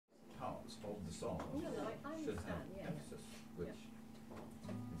the song I should have understand, yeah. emphasis, which is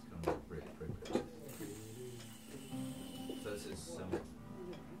kind of really appropriate. So this is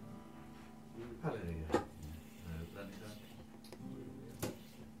Hallelujah. Leonard.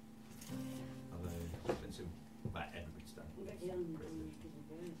 Although it's been about everybody's done.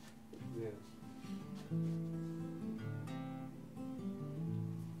 Yeah.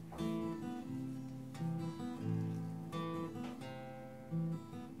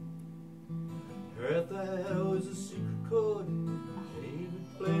 Heard there was a secret chord David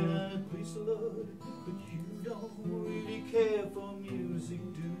played and it pleased the Lord, but you don't really care for music,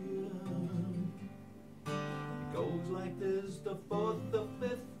 do you? It goes like this: the fourth, the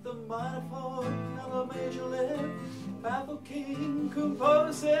fifth, the minor fourth, and the major lift, Halkyn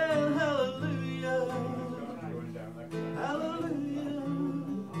composing hallelujah, hallelujah.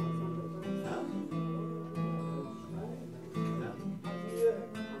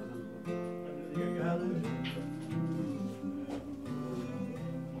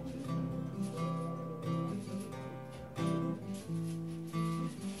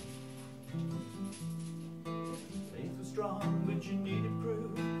 Faith was strong, but you needed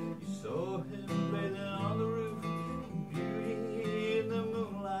proof. You saw him bathing on the roof, beauty in the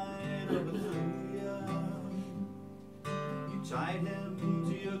moonlight of hallelujah. You tied him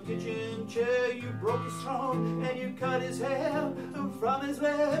to your kitchen chair, you broke his throne, and you cut his hair, and from his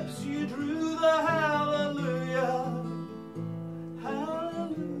lips you drew the hallelujah.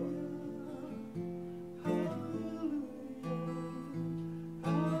 Hallelujah, hallelujah,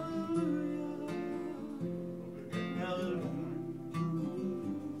 hallelujah, hallelujah.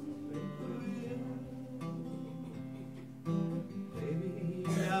 Baby,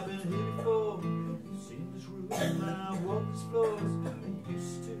 I've been here before, seen this room and I've walked these floors. I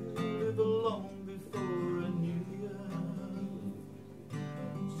used to live alone before I knew you.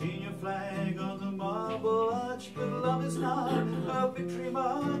 Seen your flag on the marble arch, but love is not a victory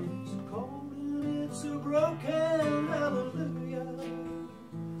march. It's cold and it's a broken hallelujah.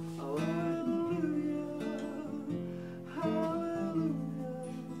 Oh, hallelujah, hallelujah,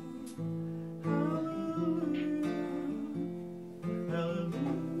 hallelujah, hallelujah.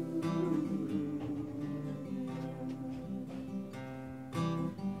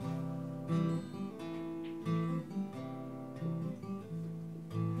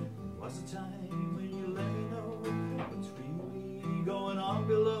 Was a time when you let me know what's really going on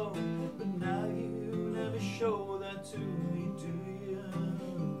below, but now you never show that to me, do you?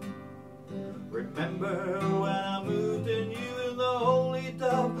 Remember when I moved in you and the holy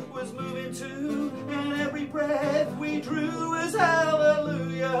dove was moving too, and every breath we drew was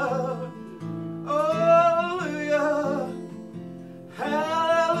hallelujah. Oh, hallelujah,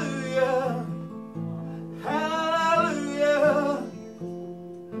 hallelujah, hallelujah,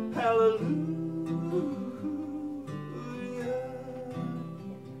 hallelujah.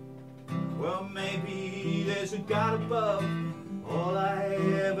 Well, maybe there's a God above. All I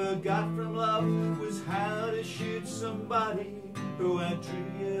ever got from love was how to shoot somebody who outdrew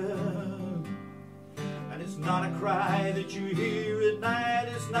you. And it's not a cry that you hear at night,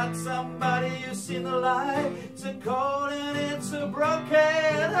 it's not somebody you see in the light. It's a cold and it's a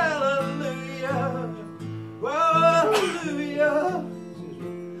broken hallelujah. Whoa, hallelujah.